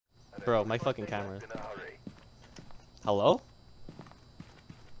Bro, my fucking camera. Hello?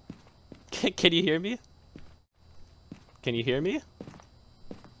 Can you hear me? Can you hear me?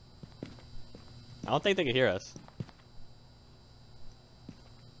 I don't think they can hear us.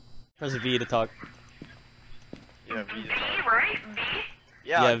 Press V to talk. Yeah, V to talk. V, right? V?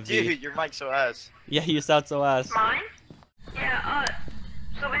 Yeah, V. dude, your mic's so ass. Yeah, you sound so ass. Mine? Yeah,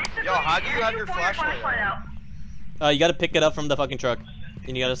 so basically... Yo, how do you have your flashlight out? You gotta pick it up from the fucking truck.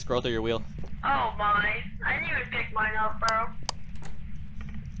 And you gotta scroll through your wheel. Oh my. I didn't even pick mine up, bro.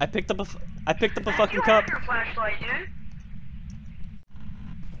 I picked up a fucking you cup. You have your flashlight, dude.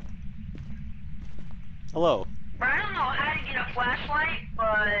 Hello. Bro, I don't know how to get a flashlight,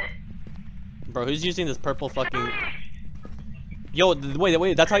 but... Bro, who's using this purple fucking... Yo,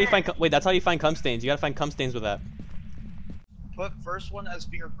 wait, that's how you find that's how you find cum stains. You gotta find cum stains with that. Put first one as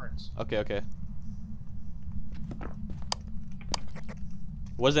fingerprints. Okay.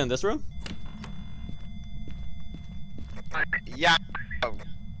 Was it in this room? Yeah. Oh,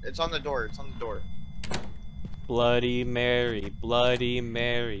 it's on the door. It's on the door. Bloody Mary, Bloody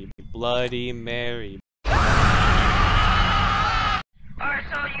Mary, Bloody Mary. Alright,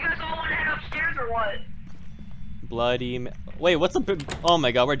 so you guys all want to head upstairs or what? Wait, what's the... Oh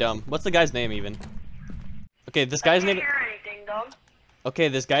my god, we're dumb. What's the guy's name even? Okay, this guy's name... I can't hear anything, dog. Okay,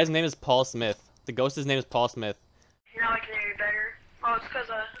 this guy's name is Paul Smith. The ghost's name is Paul Smith. Now I can hear you better. Oh, it's because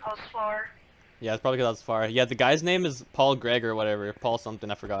I was far. Yeah, it's probably because I was far. Yeah, the guy's name is Paul Gregg or whatever. Paul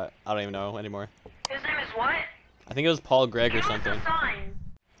something, I forgot. I don't even know anymore. His name is what? I think it was Paul Gregg or something. What's the sign?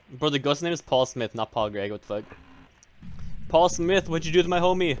 Bro, the ghost's name is Paul Smith, not Paul Gregg. What the fuck? Paul Smith, what'd you do to my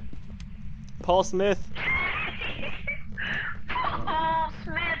homie? Paul Smith. Paul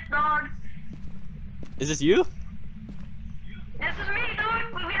Smith, dog. Is this you? This is me, dog.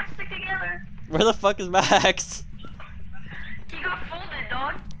 We have to stick together. Where the fuck is Max? He got folded,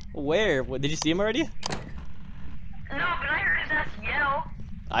 dog. Where? What, did you see him already? No, but I heard his ass yell.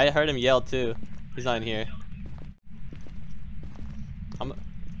 I heard him yell too. He's not in here.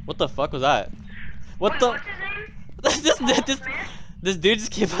 What the fuck was that? What Wait, the? what's his name? This dude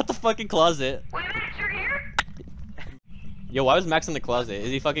just came out the fucking closet. Wait, Max, you're here? Yo, why was Max in the closet? Is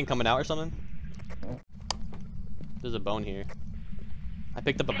he fucking coming out or something? There's a bone here. I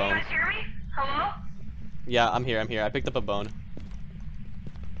picked up a Can bone. you guys hear me? Hello? Yeah, I'm here. I picked up a bone.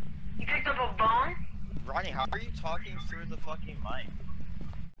 You picked up a bone? Ronnie, how are you talking through the fucking mic?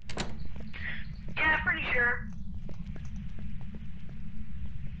 Yeah, pretty sure.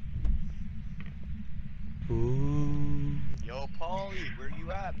 Ooh. Yo, Paulie, where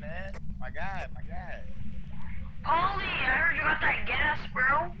you at, man? My guy. Paulie, I heard you got that gas,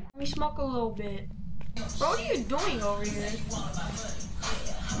 bro. Let me smoke a little bit. Bro, what are you doing over here?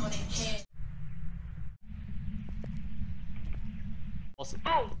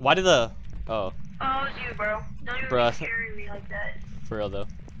 Oh. Why did the... Oh. Oh, it was you, bro. Don't even Bruh. be scaring me like that. For real though.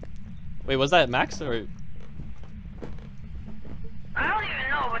 Wait, was that Max or... I don't even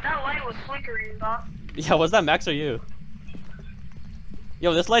know, but that light was flickering, dog. Yeah, was that Max or you?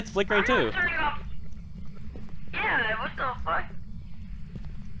 Yo, this light's flickering too. I'm not turning off. Yeah, what the fuck?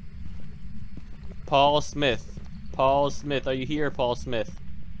 Paul Smith. Paul Smith, are you here, Paul Smith?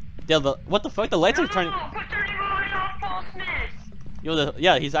 Yeah, what the fuck? The lights are turning... No, quit turning the light off, Paul Smith. Yo,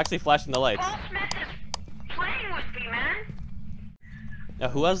 yeah, he's actually flashing the lights. Paul Smith is playing with me, man. Yeah,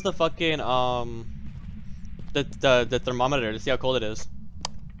 who has the fucking, the thermometer to see how cold it is?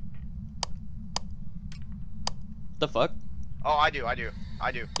 The fuck? Oh, I do.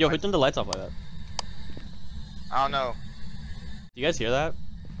 Yo, who turned the lights off like that? I don't know. Do you guys hear that?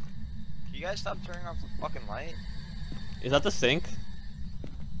 Can you guys stop turning off the fucking light? Is that the sink?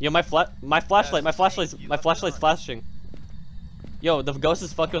 Yo, my flashlight's flashing. Yo, the ghost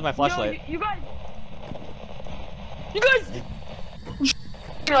is fucking with my flashlight. Yo, you guys!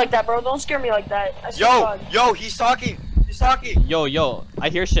 Me like that, bro. Don't scare me like that. I swear to God. Yo, he's talking. Yo, I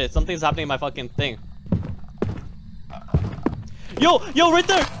hear shit. Something's happening in my fucking thing. Yo, right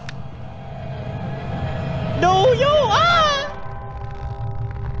there! No, yo, ah!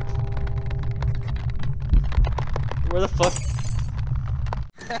 Where the fuck?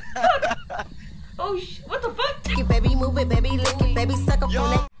 Oh, what the fuck? Take it, baby, move it, baby, lick it, baby, suck up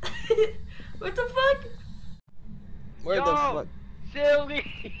on it. What the fuck? Where the fuck?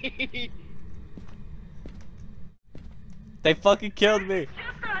 Silly. They fucking killed me. It's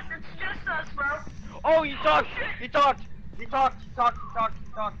just us, bro. Oh, he talked. Oh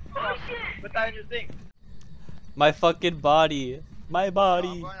shit. Put that in your thing. My fucking body. My I'm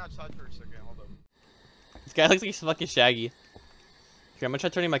body. going outside for a second. Hold on. This guy looks like he's fucking Shaggy. Here, I'm gonna try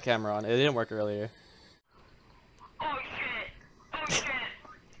turning my camera on. It didn't work earlier. Oh shit.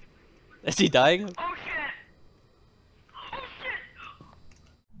 Is he dying? Oh shit! Oh shit!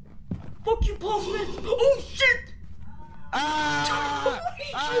 Fuck you, Paul Smith! Oh shit! Ah! Oh,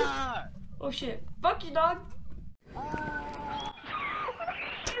 shit. Ah! Oh shit. Fuck you, dog. What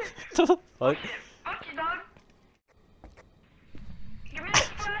the fuck? Fuck you, dog. Give me this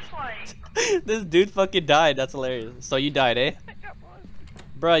flashlight. This dude fucking died. That's hilarious. So you died, eh?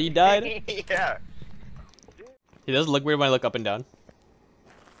 Bruh, you died? Yeah. He doesn't look weird when I look up and down.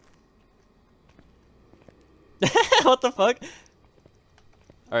 What the fuck?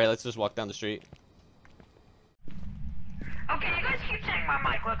 Alright, let's just walk down the street. Okay, you guys keep saying my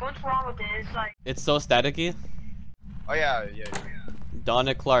mic. Like, what's wrong with it? It's like. It's so staticky. Oh yeah.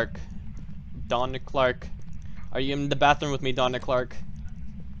 Donna Clark. Donna Clark. Are you in the bathroom with me, Donna Clark?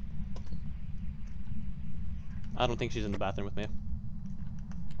 I don't think she's in the bathroom with me.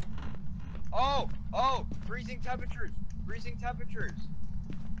 Oh! Freezing temperatures! Freezing temperatures!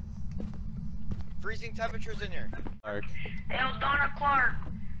 Freezing temperatures in here. Clark. Hail Donna Clark.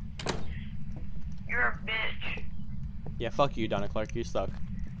 You're a bitch. Yeah, fuck you, Donna Clark. You suck.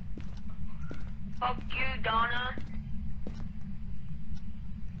 Fuck you, Donna.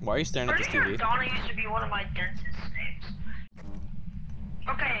 Why are you staring at this Pretty sure TV? Donna used to be one of my dentist's names.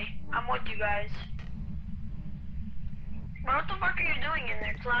 Okay, I'm with you guys. Bro, what the fuck are you doing in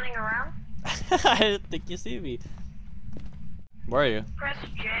there? Clowning around? I didn't think you see me. Where are you? Press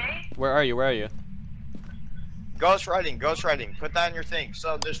J. Where are you? Where are you? Ghost writing. Put that in your thing.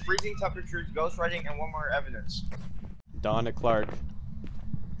 So there's freezing temperatures, ghost writing, and one more evidence. Donna Clark.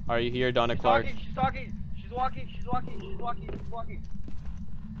 Are you here, Donna Clark? She's talking. She's walking.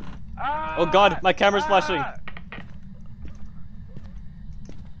 Ah! Oh god, my camera's flashing.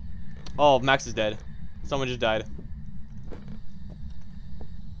 Oh, Max is dead. Someone just died.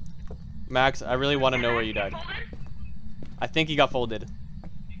 Max, I really want to know where you died. I think he got folded.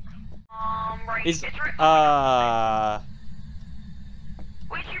 Right. He's, It's right.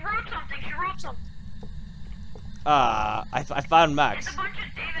 Wait, she wrote something. I found Max. It's a bunch of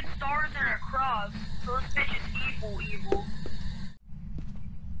David stars and a cross. So this bitch is evil.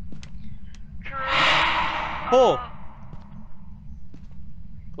 Oh!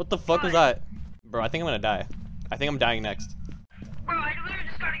 What the fuck was that? Bro, I think I'm gonna die. I think I'm dying next. Bro, I literally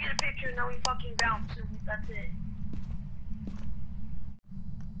just gotta get a picture and then we fucking bounce and that's it.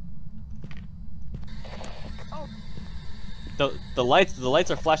 Oh. The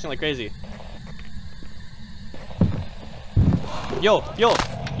lights are flashing like crazy. Yo,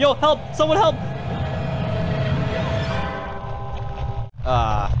 help! Someone help!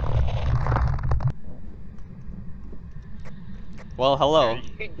 Well, hello.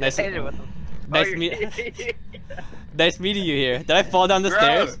 Nice meeting you here. Did I fall down the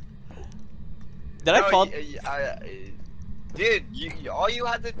stairs? Did I fall? Dude, all you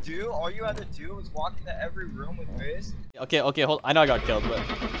had to do was walk into every room with this. Okay, hold. I know I got killed, but.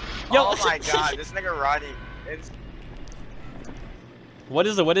 Yo! Oh my god, this nigga Roddy. What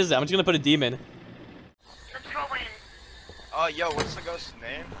is it? I'm just gonna put a demon. Let's go in. Oh, yo, what's the ghost's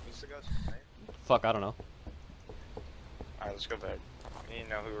name? Fuck, I don't know. Alright, let's go back. We need to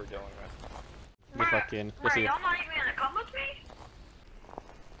know who we're dealing with. We fucking. Bro, y'all not even gonna come with me?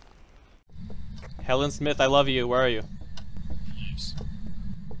 Helen Smith, I love you. Where are you?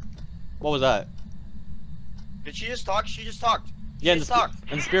 What was that? Did she just talk? She just talked. Yeah, in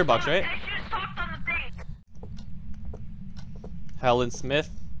the spirit box, right? She just talked on the thing. Helen Smith,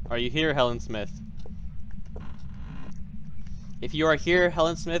 are you here, Helen Smith? If you are here,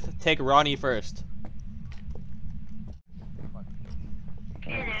 Helen Smith, take Ronnie first.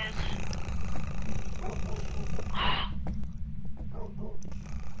 It is.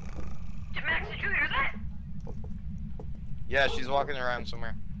 Max, did you hear that? Yeah, she's walking around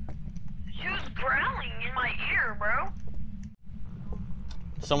somewhere. She was growling in my ear, bro.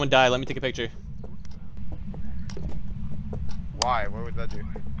 Someone died. Let me take a picture. Why? What would that do?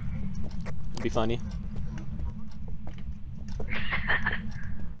 It'd be funny.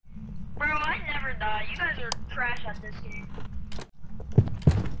 Bro, I never die. You guys are trash at this game.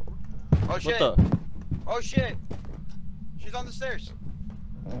 Oh shit! What the? Oh shit! She's on the stairs.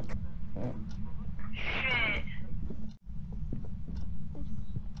 Shit.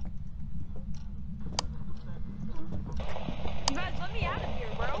 You guys let me out of here,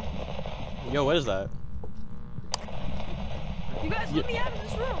 bro. Yo, what is that? You guys let me out of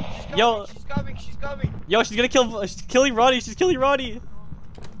this room. Yo. She's coming. Yo, she's gonna kill. She's killing Ronnie. She's killing Ronnie.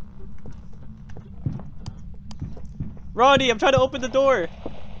 Ronnie, I'm trying to open the door.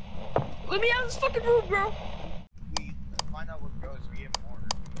 Let me out of this fucking room, bro. We find out what goes. We get more.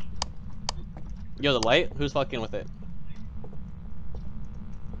 Yo, the light? Who's fucking with it?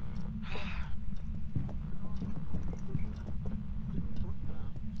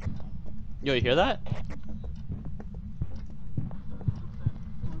 Yo, you hear that?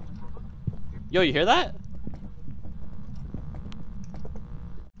 Yo, you hear that?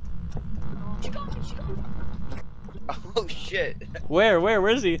 Oh shit. Where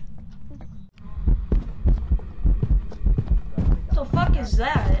is he? What the fuck is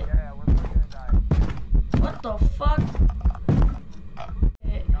that? What the fuck?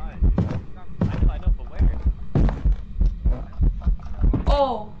 I know, but where?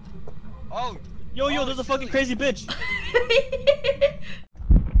 Oh. Oh. Yo, there's a fucking crazy bitch.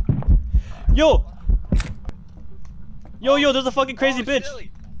 Yo, there's a fucking crazy bitch. Silly.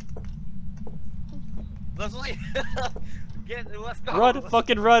 Let's leave. Let's go. Run,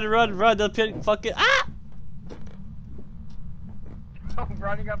 fucking run. The pit, fucking ah! I'm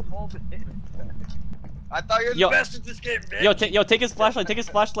running up full. I thought you were the best at this game, man. Yo, take his flashlight. Take his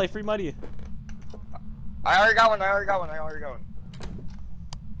flashlight. Free money. I already got one.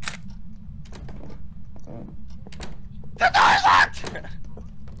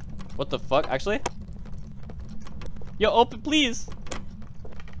 What the fuck? Actually? Yo, open, please.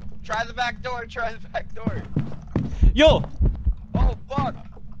 Try the back door. Yo. Oh fuck.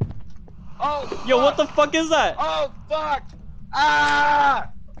 Oh. Yo, fuck. what the fuck is that? Oh fuck. Ah.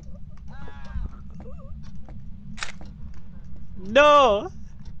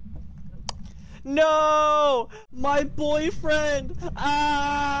 No, my boyfriend.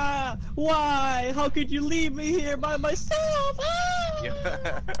 Ah, why? How could you leave me here by myself?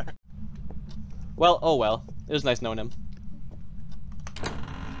 Ah! Well, oh well. It was nice knowing him.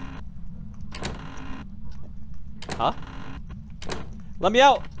 Huh? Let me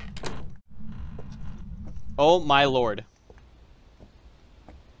out! Oh my lord.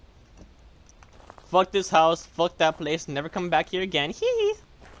 Fuck this house, fuck that place, never come back here again. Hee.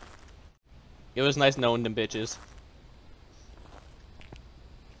 It was nice knowing them bitches.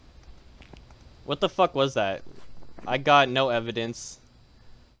 What the fuck was that? I got no evidence.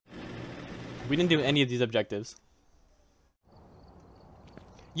 We didn't do any of these objectives.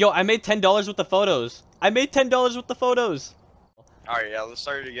 Yo, I made $10 with the photos. Alright, yeah, let's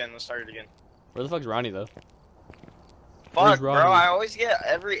start it again. Where the fuck's Ronnie though? Fuck, bro, I always get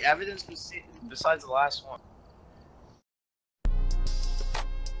every evidence besides the last one.